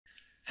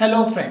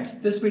Hello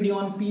friends, this video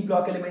on P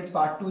block elements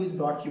part 2 is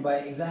brought to you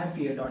by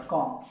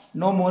examfear.com.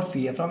 No more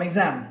fear from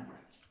exam.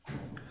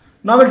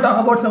 Now we'll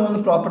talk about some of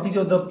the properties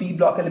of the P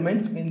block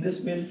elements. In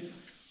this we'll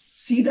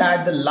see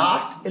that the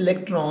last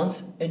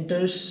electrons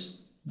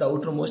enters the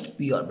outermost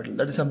p orbital.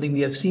 That is something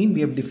we have seen.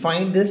 We have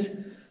defined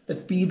this,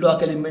 that P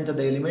block elements are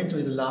the elements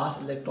where the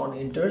last electron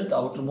enters the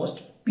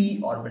outermost p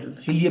orbital.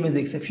 Helium is the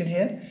exception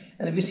here.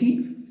 And if you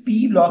see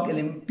P block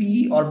element,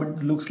 P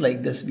orbit looks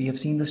like this. We have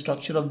seen the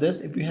structure of this.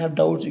 If you have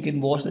doubts, you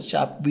can watch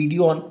the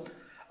video on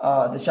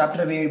the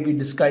chapter where we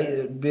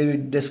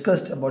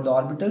discussed about the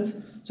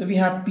orbitals. So we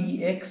have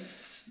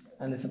Px,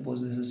 and let's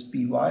suppose this is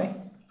Py,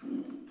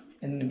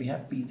 and then we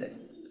have Pz,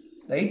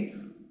 right?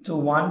 So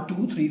 1,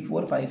 2, 3,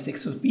 4, 5,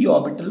 6. So P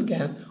orbital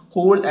can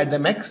hold at the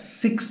max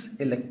 6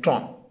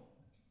 electron.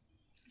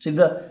 So if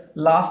the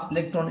last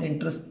electron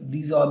enters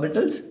these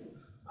orbitals,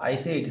 I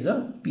say it is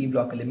a P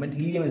block element.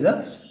 Helium is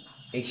a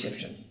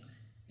exception.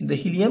 In the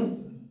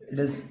helium, it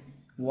is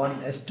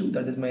 1s2,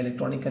 that is my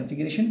electronic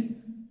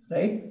configuration,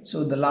 right?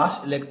 So the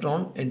last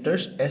electron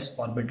enters s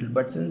orbital,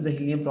 but since the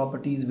helium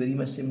property is very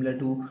much similar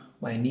to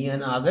my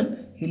neon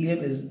argon, helium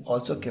is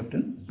also kept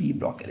in P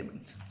block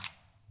elements.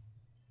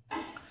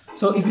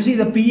 So if you see,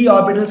 the P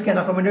orbitals can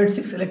accommodate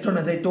 6 electrons,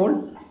 as I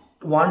told.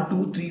 1,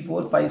 2, 3,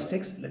 4, 5,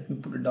 6. Let me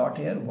put a dot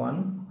here.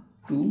 1,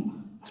 2,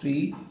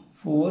 3,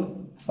 4,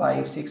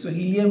 5, 6. So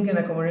helium can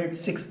accommodate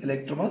 6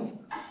 electrons,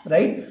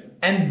 right?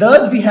 And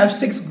thus we have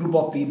 6 group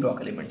of P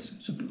block elements.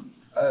 So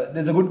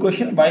there's a good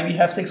question, why we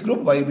have 6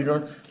 group, why we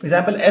don't. For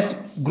example, S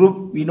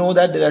group, we know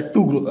that there are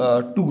two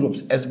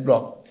groups, S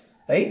block,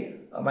 right?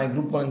 My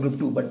group 1 and group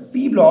 2. But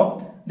P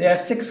block, there are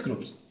 6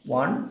 groups.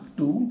 1,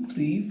 2,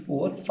 3,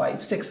 4,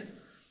 5, 6.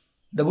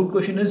 The good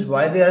question is,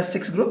 why there are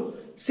 6 group?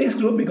 6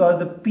 group because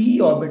the P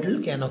orbital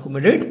can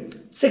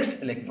accommodate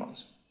 6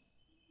 electrons.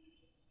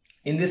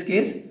 In this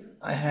case,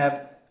 I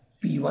have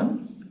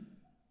P1,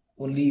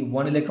 only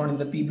 1 electron in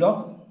the P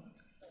block.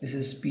 This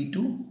is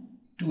P2,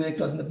 2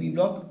 electrons in the P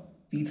block.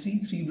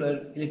 P3,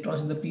 3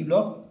 electrons in the P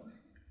block.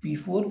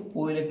 P4,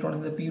 4 electrons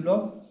in the P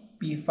block.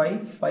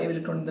 P5, 5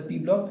 electrons in the P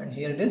block. And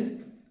here it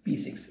is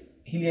P6.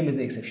 Helium is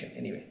the exception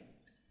anyway.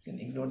 You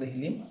can ignore the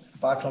helium.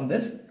 Apart from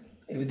this,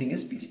 everything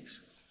is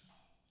P6.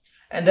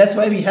 And that's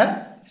why we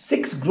have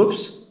 6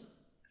 groups,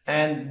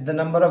 and the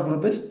number of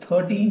group is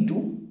 13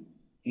 to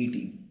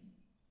 18.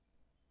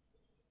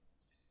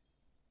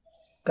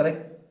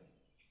 Correct?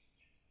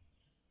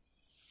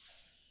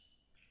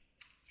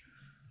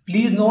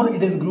 Please note,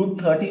 it is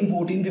group 13,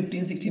 14,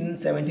 15, 16,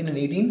 17 and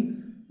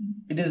 18.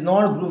 It is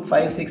not group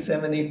 5, 6,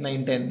 7, 8,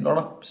 9, 10. A lot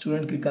of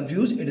students get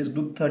confused. It is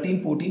group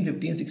 13, 14,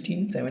 15,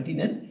 16, 17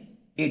 and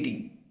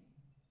 18.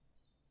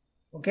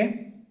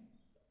 Okay?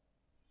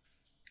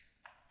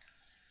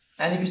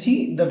 And if you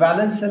see, the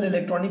valence cell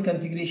electronic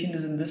configuration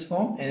is in this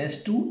form: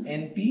 ns2,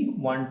 np,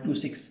 1, 2,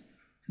 6.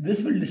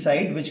 This will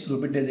decide which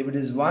group it is. If it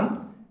is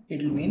 1,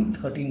 it will be in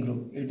 13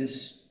 group. It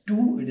is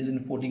 2, it is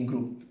in 14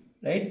 group,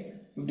 right?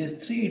 If it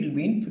is 3, it will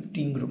be in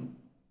 15 group.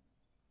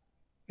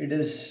 It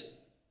is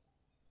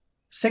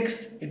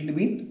 6, it will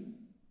be in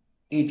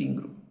 18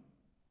 group.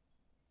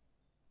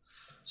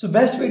 So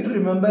best way to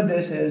remember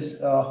this is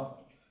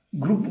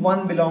group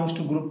 1 belongs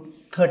to group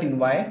 13.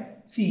 Why?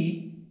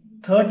 See,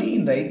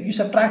 13, right? You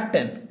subtract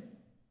 10.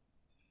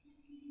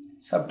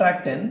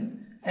 Subtract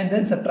 10 and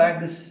then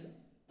subtract this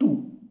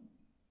 2.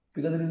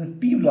 Because it is in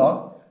P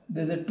block,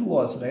 there is a 2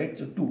 also, right?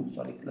 So 2,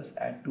 sorry, let's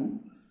add 2.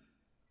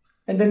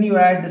 And then you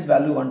add this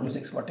value 1 to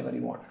 6, whatever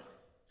you want.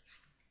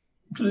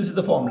 So this is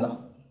the formula.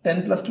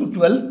 10 plus 2,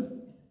 12.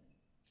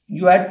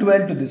 You add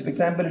 12 to this. For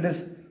example, it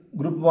is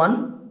group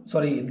 1.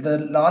 Sorry, the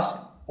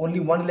last only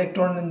 1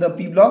 electron in the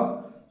P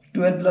block.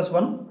 12 plus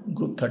 1,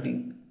 group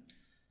 13.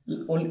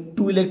 Only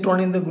 2 electron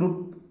in the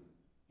group,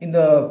 in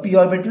the P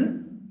orbital.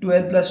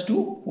 12 plus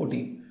 2,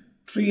 14.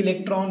 3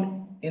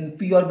 electron in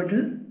P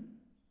orbital.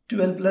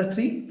 12 plus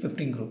 3,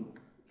 15 group.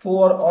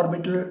 4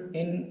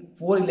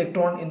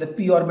 electron in the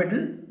P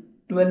orbital.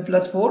 12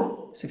 plus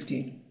 4,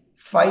 16.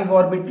 5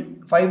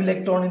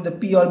 electron in the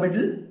P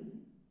orbital,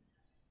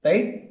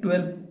 right?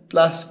 12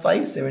 plus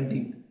 5,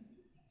 17.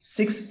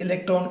 6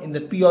 electron in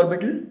the P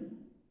orbital.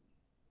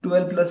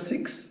 12 plus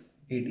 6,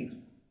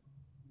 18.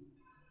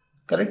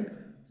 Correct?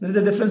 There is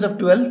a difference of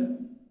 12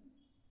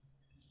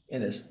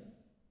 in this.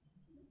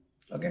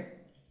 Okay.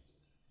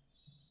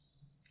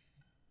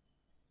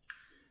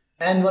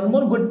 And one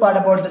more good part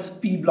about this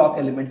P block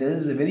element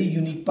is a very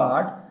unique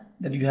part,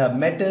 that you have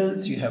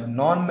metals, you have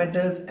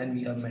non-metals, and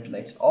we have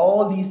metallites.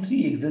 All these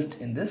 3 exist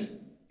in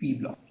this P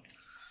block.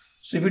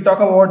 So if we talk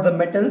about the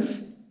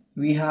metals,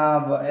 we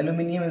have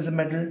aluminium is a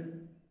metal,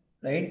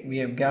 right? We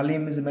have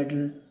gallium is a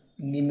metal,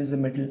 indium is a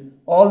metal.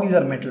 All these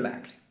are metal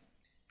actually.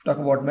 If we talk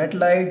about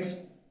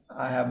metallites,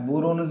 I have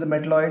boron is a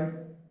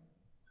metalloid,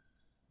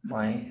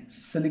 my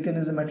silicon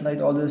is a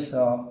metalloid, all this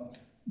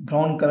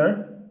brown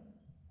color,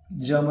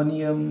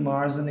 germanium,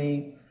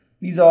 arsenic,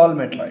 these are all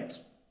metalloids.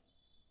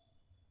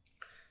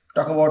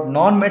 Talk about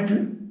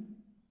non-metal,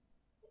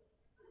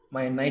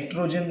 my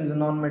nitrogen is a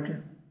non-metal,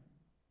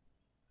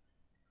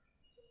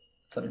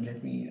 sorry,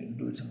 let me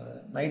do it some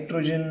other.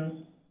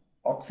 Nitrogen,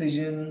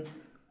 oxygen,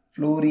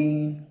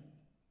 fluorine,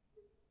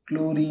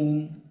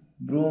 chlorine,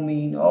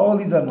 bromine, all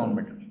these are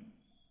non-metal.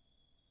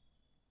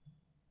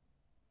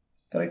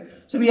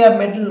 Correct. So we have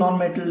metal,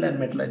 non-metal and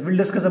metallite. We'll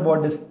discuss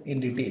about this in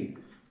detail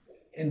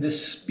in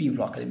this p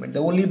block element. The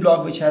only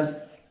block which has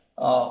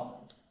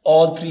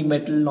all three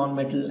metal,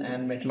 non-metal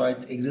and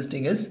metalloids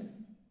existing is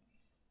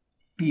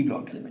p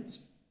block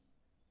elements.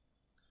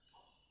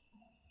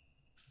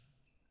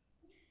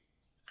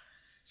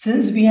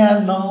 Since we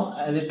have now,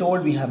 as I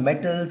told, we have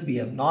metals, we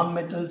have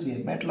non-metals, we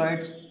have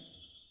metalloids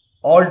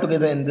all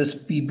together in this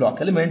p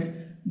block element,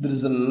 there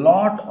is a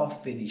lot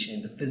of variation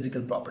in the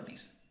physical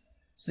properties.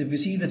 So if you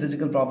see the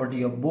physical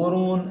property of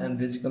boron and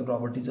physical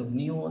properties of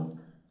neon,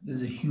 there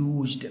is a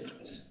huge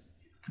difference.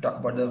 If you talk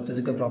about the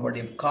physical property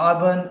of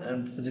carbon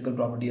and physical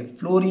property of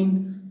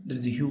fluorine, there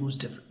is a huge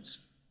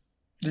difference.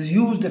 There is a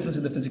huge difference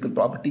in the physical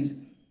properties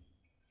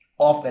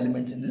of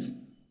elements in this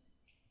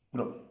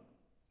group.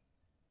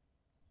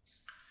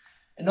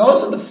 And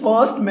also the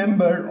first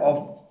member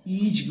of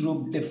each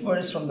group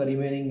differs from the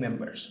remaining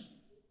members.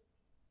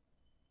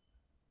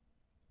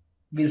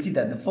 We'll see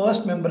that the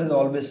first member is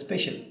always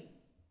special.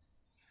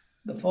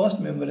 The first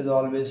member is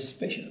always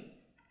special.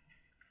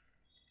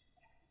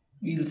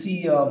 We'll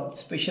see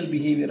special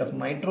behavior of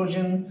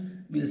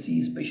nitrogen. We'll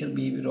see special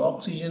behavior of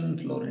oxygen,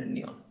 fluorine, and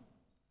neon.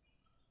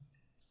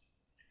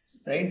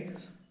 Right?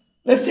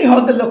 Let's see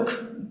how they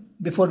look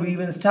before we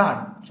even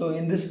start. So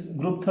in this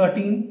group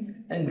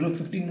 13 and group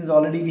 15 is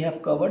already we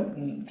have covered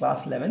in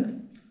class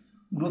 11th.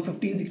 Group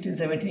 15, 16,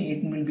 17,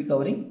 18 will be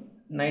covering.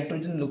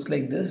 Nitrogen looks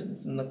like this.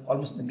 It's in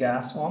almost the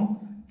gas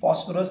form.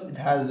 Phosphorus, it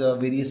has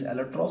various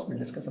electrons. We'll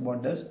discuss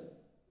about this.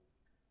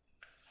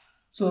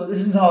 So this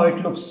is how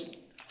it looks,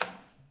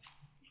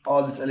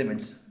 all these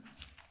elements.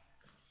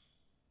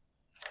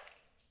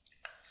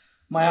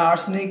 My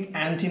arsenic,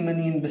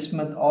 antimony and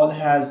bismuth all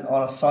has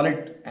or a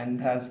solid and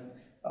has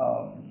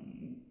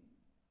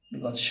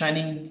because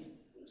shining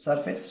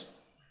surface.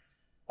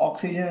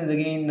 Oxygen is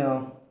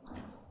again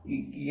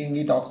you can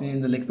get oxygen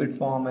in the liquid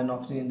form and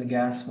oxygen in the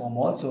gas form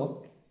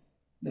also.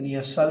 Then you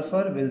have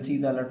sulfur. We'll see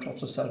the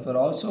electrons of sulfur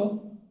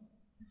also.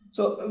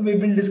 So we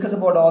will discuss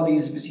about all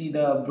these. We see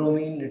the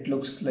bromine. It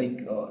looks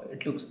like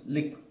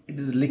it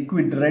is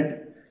liquid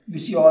red. We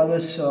see all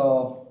this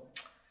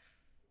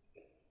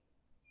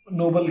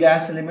noble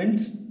gas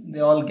elements.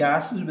 They're all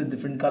gases with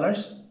different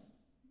colors.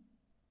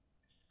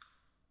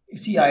 You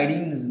see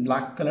iodine is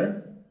black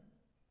color.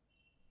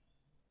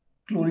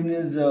 Chlorine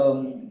is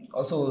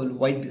also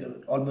white,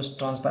 almost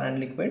transparent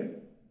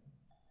liquid.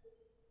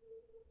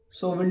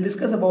 So we'll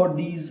discuss about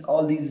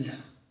all these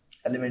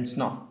elements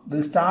now.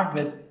 We'll start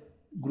with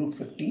group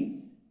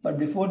 15, but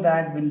before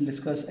that we'll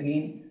discuss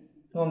again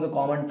some of the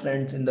common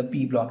trends in the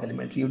p block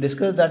element. We've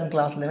discussed that in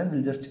class 11.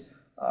 We'll just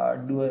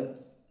do a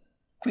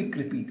quick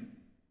repeat.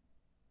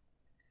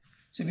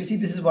 So if you see,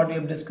 this is what we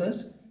have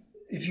discussed.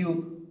 If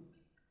you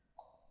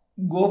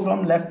go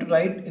from left to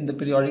right in the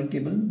periodic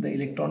table, the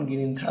electron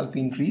gain enthalpy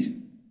increase.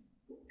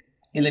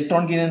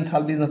 Electron gain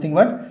enthalpy is nothing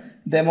but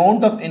the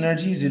amount of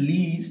energy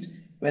released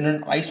when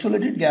an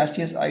isolated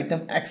gaseous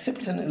item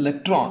accepts an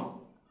electron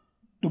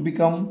to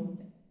become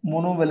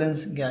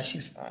monovalence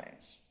gaseous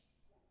ions.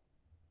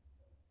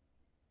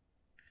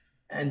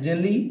 And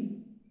generally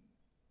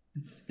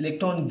it's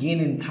electron gain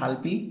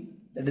enthalpy,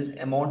 that is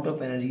amount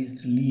of energy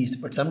is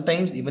released, but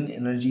sometimes even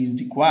energy is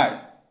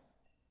required.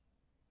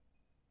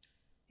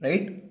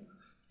 Right?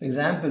 For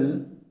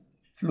example,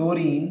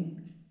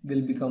 fluorine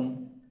will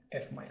become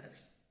F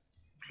minus.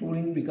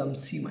 Fluorine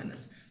becomes C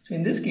minus. So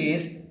in this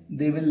case,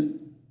 they will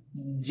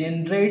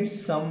generate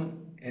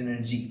some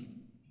energy.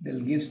 They'll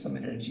give some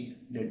energy.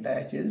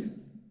 Delta H is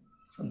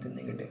something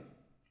negative.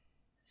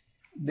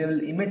 They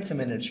will emit some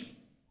energy.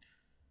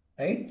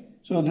 Right?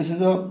 So this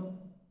is a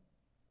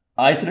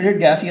isolated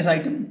gaseous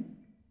item.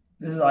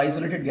 This is an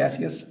isolated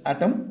gaseous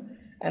atom,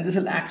 and this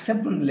will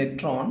accept an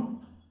electron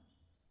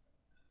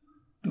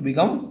to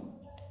become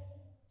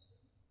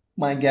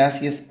my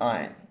gaseous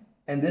ion.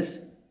 And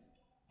this,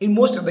 in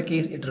most of the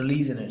case, it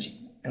releases energy,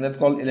 and that's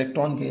called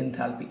electron gain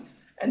enthalpy.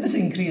 And this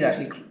increase,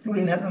 actually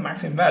fluorine has a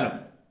maximum value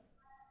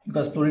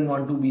because fluorine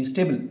wants to be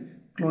stable.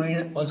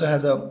 Chlorine also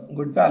has a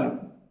good value.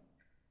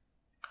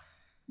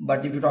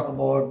 But if you talk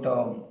about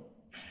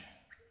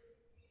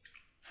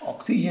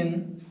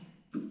oxygen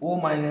to O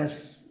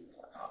minus,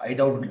 I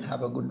doubt it will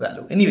have a good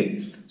value.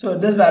 Anyway, so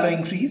this value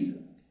increase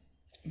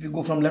if you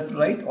go from left to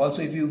right.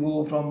 Also, if you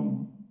go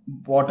from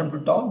bottom to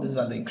top, this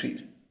value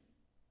increase.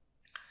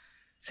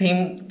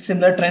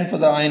 Similar trend for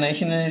the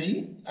ionization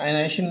energy.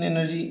 Ionization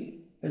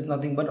energy is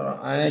nothing but, or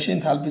ionization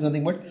enthalpy is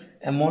nothing but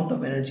amount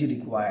of energy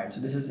required. So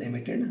this is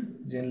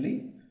emitted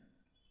generally,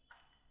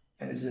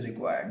 and this is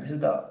required. This is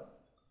the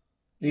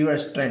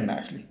reverse trend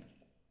actually.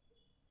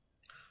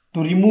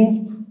 To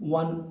remove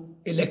one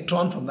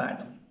electron from the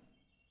atom.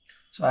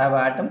 So I have an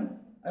atom.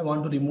 I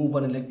want to remove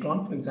one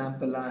electron. For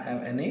example, I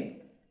have Na.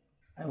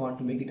 I want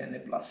to make it Na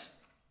plus.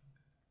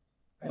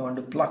 I want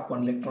to pluck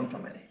one electron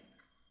from Na.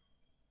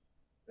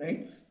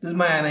 Right? This is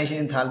my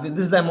ionization enthalpy.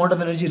 This is the amount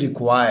of energy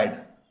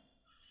required.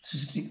 This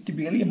is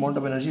typically amount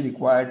of energy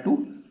required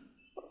to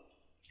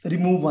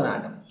remove one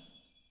atom.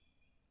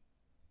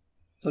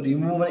 So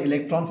remove an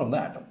electron from the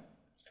atom.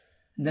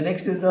 The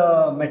next is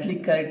the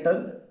metallic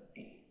character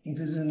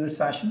increases in this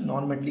fashion,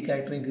 non-metallic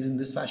character increases in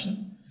this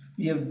fashion.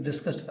 We have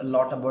discussed a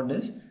lot about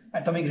this.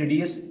 Atomic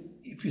radius,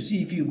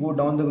 if you go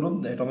down the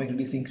group, the atomic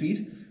radius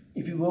increase.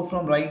 If you go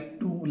from right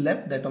to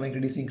left, the atomic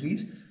radius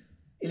increase.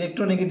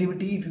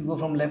 Electronegativity, if you go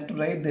from left to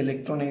right, the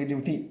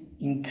electronegativity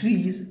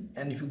increase,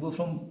 and if you go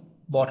from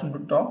bottom to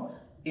top,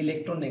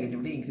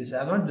 electronegativity increase. I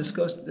have not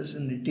discussed this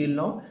in detail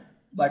now,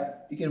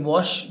 but you can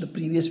watch the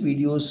previous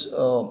videos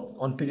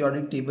on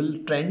periodic table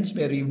trends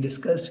where we've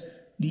discussed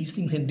these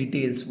things in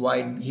details, why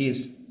it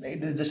behaves. Right?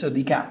 This is just a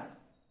recap.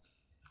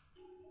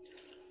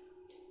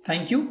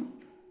 Thank you.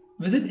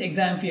 Visit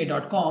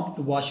examfear.com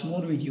to watch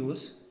more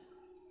videos,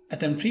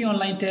 attempt free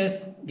online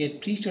tests,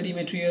 get free study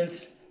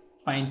materials,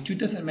 find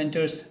tutors and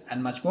mentors,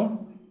 and much more.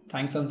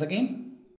 Thanks once again.